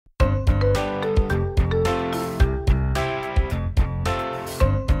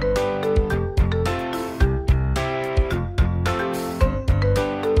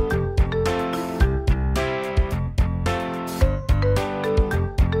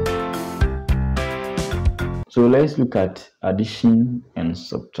So let's look at addition and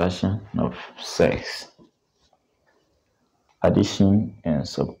subtraction of sets. Addition and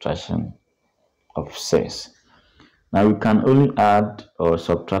subtraction of sets. Now we can only add or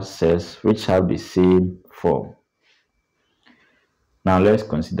subtract sets which have the same form. Now let's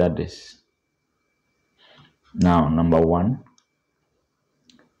consider this. Now number one,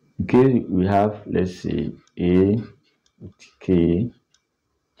 okay, we have, let's say, A with K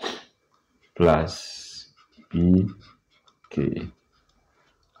plus B K.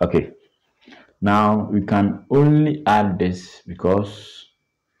 Okay, now we can only add this because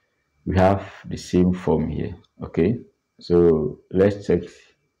we have the same form here. Okay, so let's check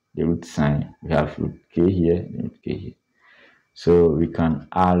the root sign. We have root K here and root K here, so we can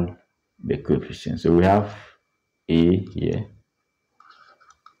add the coefficients. So we have A here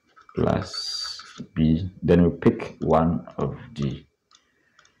plus B, then we pick one of the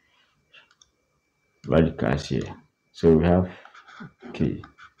radicals here. So we have K.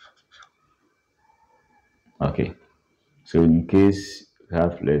 Okay, so in case we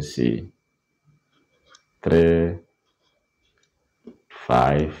have, let's say, 3,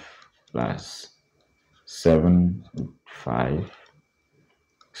 5 plus 7, 5.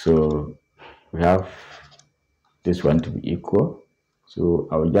 So we have this one to be equal. So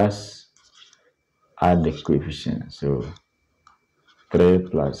I will just add the coefficient. So 3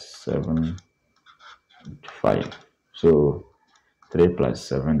 plus 7, 5. So 3 plus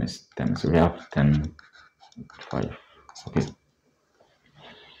 7 is 10. So we have 10, 5. Okay.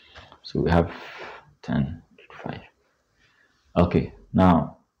 So we have 10, 5. Okay.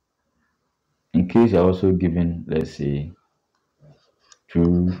 Now, in case you're also given, let's say,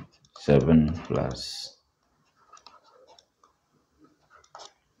 2, 7 plus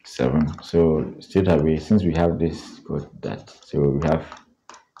 7. So straight away, since we have this, got that. So we have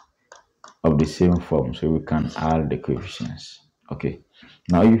of the same form, so we can add the coefficients. Okay.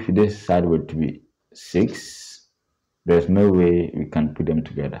 Now, if this side were to be 6, there's no way we can put them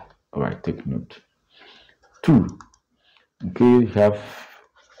together. All right, take note. 2. Okay, we have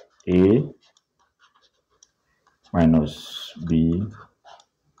A minus B.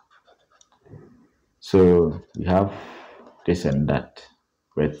 So we have this and that,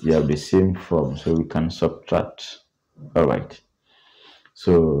 but they have the same form, so we can subtract. All right.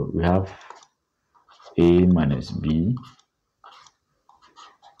 So we have A minus B.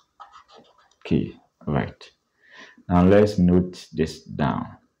 Okay. All right. Now let's note this down.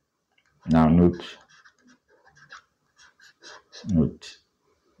 Now note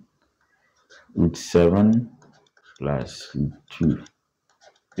root 7 plus root 2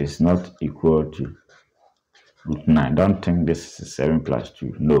 is not equal to root 9. Don't think this is 7 plus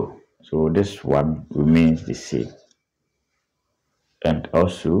 2. No. So this one remains the same. And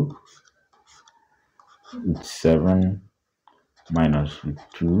also root 7 minus root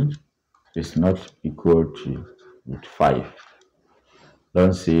 2 is not equal to root 5.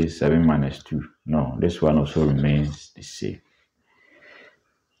 Don't say 7 minus 2. No, this one also remains the same.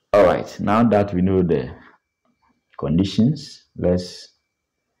 All right, now that we know the conditions, let's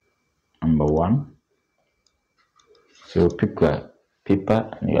number 1. So pick a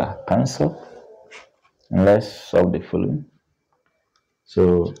paper and your pencil, and let's solve the following.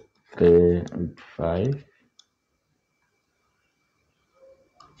 So 3 root 5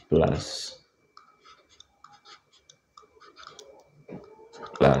 plus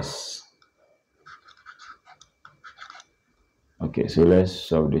okay, so let's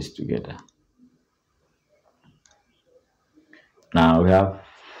solve this together. Now we have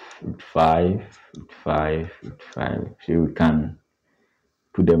root 5, root 5, root 5, so we can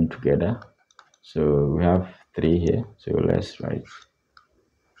put them together. So we have 3 here, so let's write.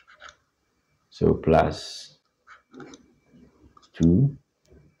 So plus 2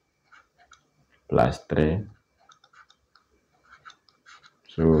 plus 3,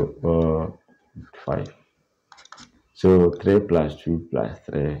 so 5. So 3 plus 2 plus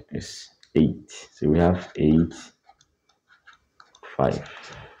 3 is 8. So we have 8,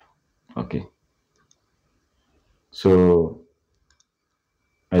 5. Okay. So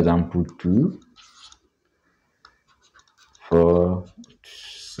example 2, 4,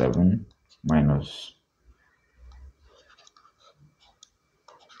 7 minus.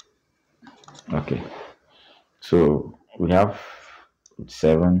 Okay. So we have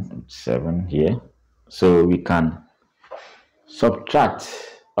 7 here. So we can subtract.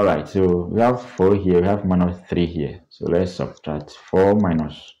 All right, so we have 4 here, we have minus 3 here. So let's subtract 4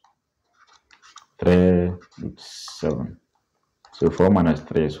 minus 3 root 7. So 4 minus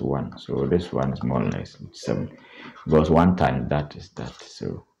 3 is 1. So this one is more or less root 7, because 1 times that is that.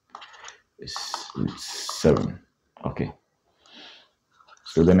 So is root 7. Okay.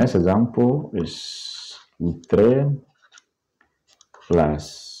 So the next example is root 3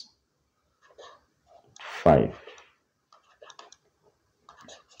 plus 5.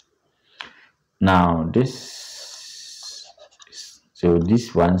 Now these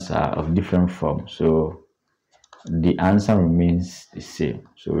ones are of different form, so the answer remains the same.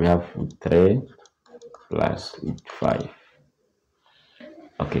 So we have root 3 plus root 5.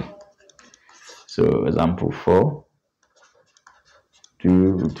 Okay, so example 4, 2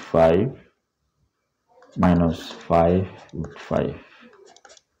 root 5 minus 5 root 5.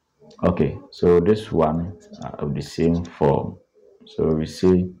 Okay, so this one are of the same form, so we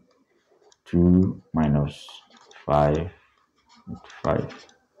say 2 minus 5 root 5.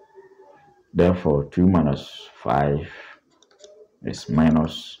 Therefore 2 minus 5 is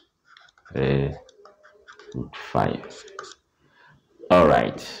minus root 5. All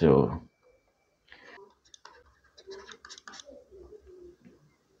right, so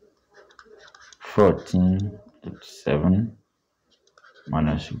 14 root 7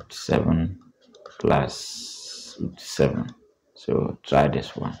 minus root 7 plus root 7. So try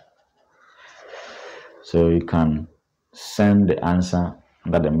this one. So you can send the answer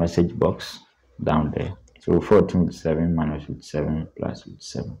under the message box down there. So 14 root 7 minus root 7 plus root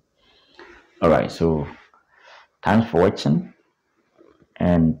 7. All right, so thanks for watching,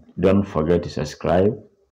 and don't forget to subscribe